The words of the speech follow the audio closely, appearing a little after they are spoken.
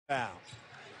down.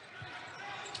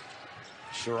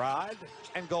 Sherod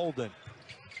and Golden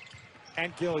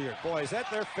and Gilliard. Boy, is that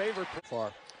their favorite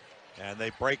far. And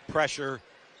they break pressure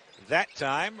that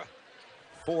time.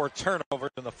 4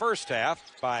 turnovers in the first half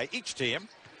by each team.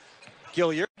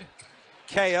 Gilliard,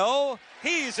 KO.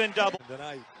 He's in double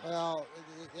tonight. Well,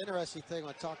 the interesting thing,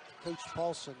 when I talked to Coach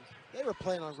Paulson, they were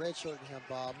planning on redshirting him,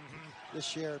 Bob,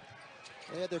 this year.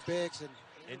 They had their bigs and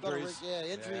injuries.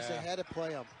 Injuries. They had to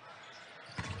play them.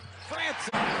 France.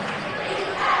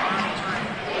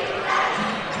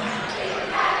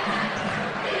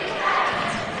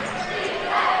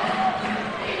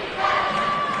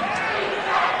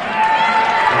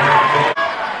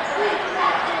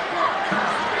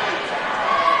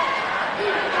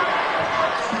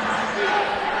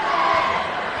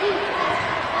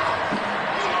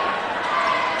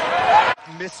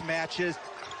 Mismatches.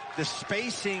 The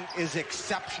spacing is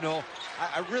exceptional.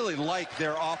 I really like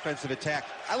their offensive attack.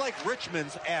 I like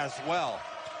Richmond's as well.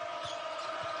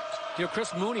 You know,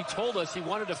 Chris Mooney told us he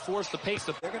wanted to force the pace.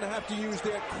 They're going to have to use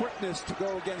their quickness to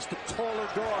go against the taller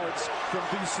guards from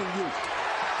VCU.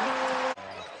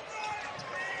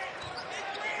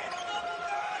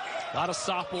 A lot of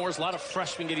sophomores, a lot of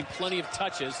freshmen getting plenty of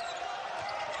touches.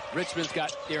 Richmond's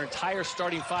got their entire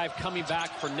starting 5 coming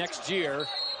back for next year.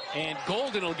 And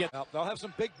Golden will get... Well, they'll have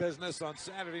some big business on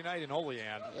Saturday night in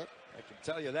Olean. Yep. I can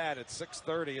tell you that at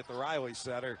 6:30 at the Riley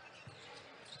Center.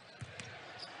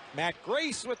 Matt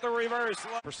Grace with the reverse.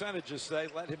 Percentages say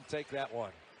let him take that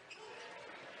one.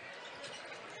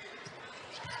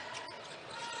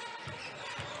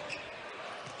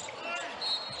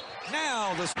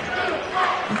 Now this...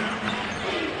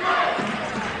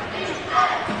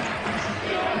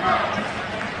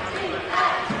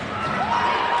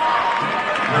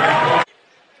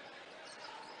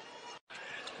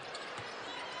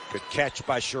 Good catch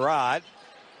by Sherod.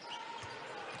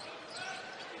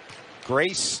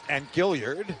 Grace and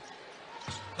Gilliard.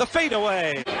 The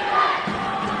fadeaway.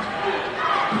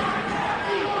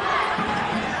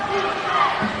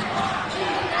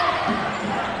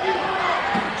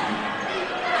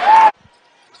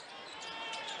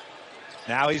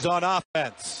 Now he's on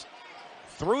offense.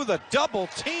 Through the double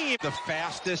team. The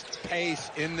fastest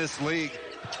pace in this league.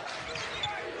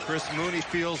 Chris Mooney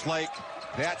feels like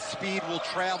that speed will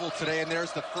travel today, and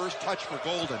there's the first touch for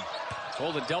Golden.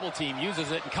 Golden double team, uses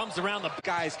it and comes around. The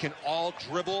guys can all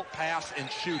dribble, pass,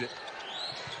 and shoot it.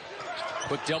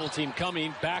 Quick double team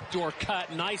coming, backdoor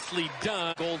cut, nicely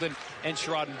done. Golden and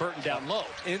Sherod and Burton down low.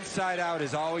 Inside out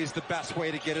is always the best way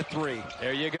to get a 3.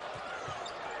 There you go.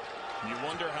 You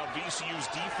wonder how VCU's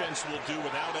defense will do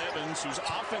without Evans, whose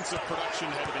offensive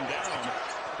production had been down.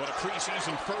 But a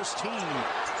preseason first team,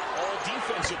 all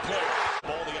defensive player.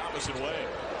 Ball the opposite way.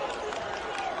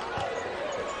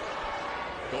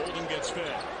 Golden gets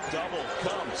fed. Double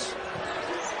comes.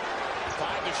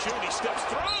 5 to shoot. He steps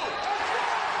through.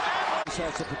 This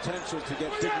has the potential to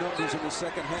get big numbers in the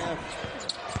second half.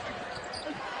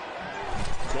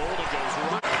 Golden goes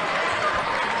right.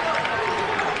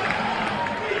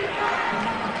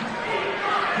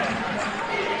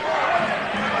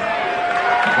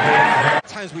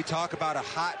 Sometimes we talk about a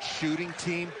hot shooting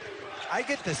team. I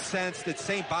get the sense that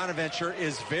St. Bonaventure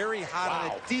is very hot on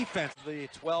the defense. The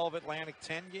 12 Atlantic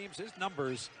 10 games, his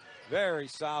numbers very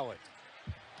solid.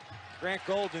 Grant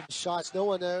Golden. Shots, no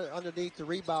one there underneath the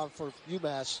rebound for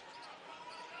UMass.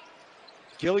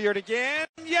 Gilliard again.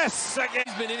 Yes, again.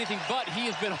 He's been anything but. He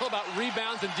has been all about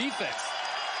rebounds and defense.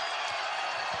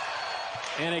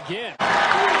 And again.